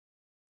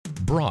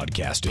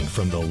Broadcasting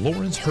from the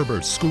Lawrence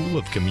Herbert School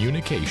of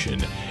Communication,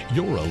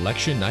 your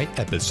election night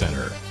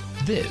epicenter.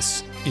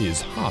 This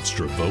is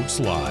Hofstra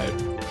Votes Live.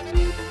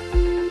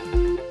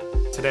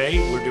 Today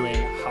we're doing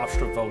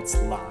Hofstra Votes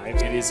Live.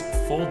 It is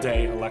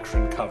full-day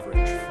election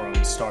coverage from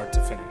start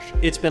to finish.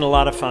 It's been a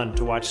lot of fun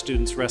to watch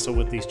students wrestle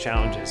with these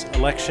challenges.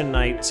 Election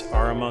nights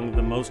are among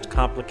the most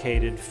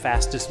complicated,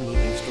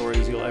 fastest-moving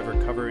stories you'll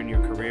ever cover in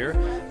your career.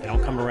 They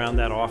don't come around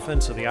that often,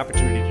 so the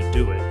opportunity to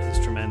do it is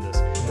tremendous.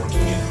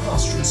 Working in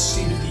Hofstra's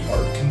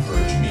state-of-the-art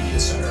Converge Media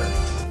Center.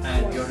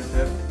 And go to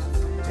the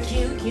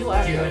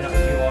WRHU.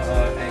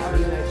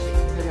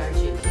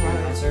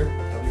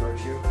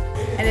 WRHU.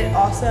 And it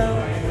also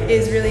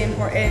is really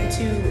important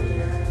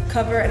to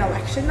cover an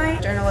election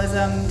night.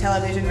 Journalism,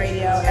 television,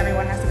 radio,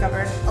 everyone has to cover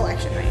an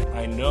election night.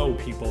 I know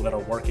people that are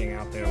working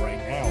out there right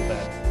now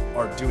that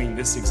are doing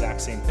this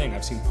exact same thing.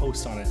 I've seen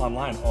posts on it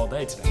online all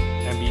day today.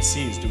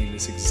 NBC is doing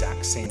this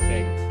exact same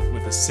thing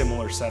with a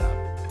similar setup.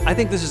 I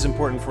think this is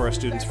important for our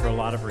students for a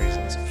lot of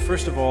reasons.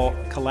 First of all,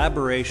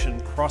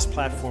 collaboration,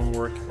 cross-platform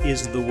work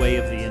is the way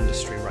of the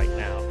industry right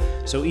now.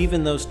 So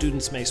even though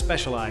students may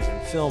specialize in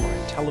film or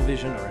in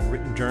television or in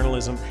written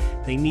journalism,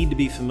 they need to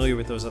be familiar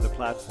with those other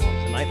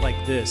platforms. A night like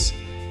this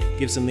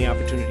gives them the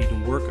opportunity to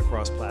work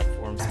across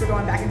platforms. We're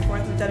going back and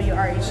forth with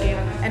WRHU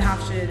and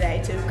Hofstra Today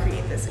to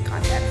create this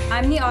content.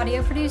 I'm the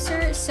audio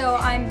producer, so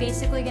I'm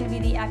basically going to be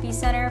the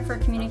epicenter for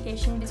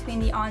communication between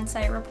the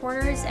on-site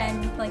reporters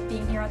and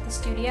being here at the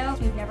studio.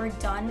 We've never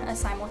done a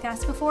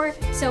simulcast before,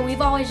 so we've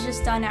always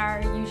just done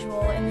our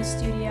usual in the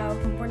studio.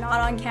 We're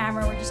not on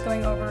camera, we're just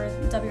going over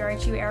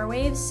WRHU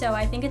airwaves, so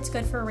I think it's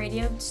good for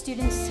radio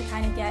students to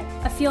kind of get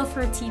a feel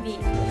for TV.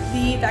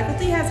 The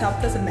faculty has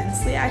helped us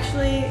immensely,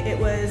 actually. It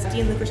was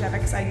Dean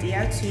Lukashevic's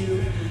idea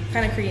to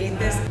kind of create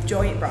this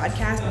joint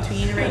broadcast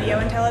between radio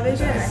and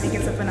television, and I think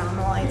it's a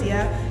phenomenal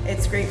idea.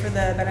 It's great for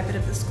the benefit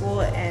of the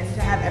school, and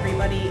to have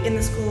everybody in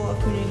the School of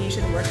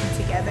Communication working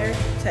together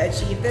to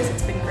achieve this,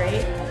 it's been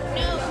great.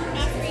 No,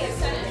 not for you.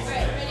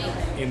 Right,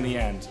 ready? In the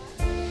end,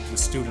 the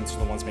students are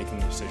the ones making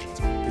the decisions.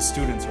 The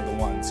students are the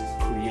ones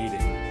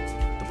creating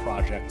the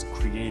project,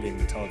 creating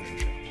the television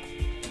show.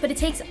 But it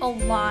takes a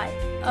lot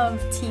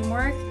of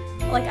teamwork.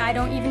 I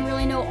don't even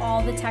really know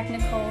all the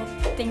technical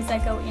things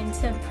that go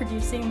into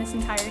producing this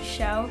entire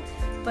show,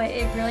 but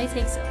it really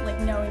takes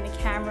knowing the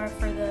camera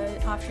for the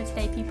Hofstra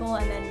Today people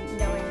and then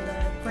knowing the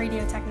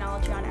radio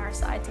technology on our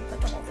side to put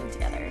the whole thing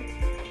together.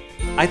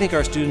 I think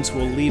our students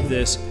will leave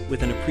this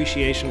with an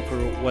appreciation for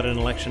what an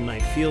election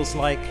night feels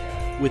like,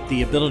 with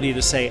the ability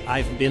to say,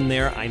 I've been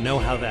there, I know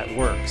how that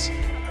works.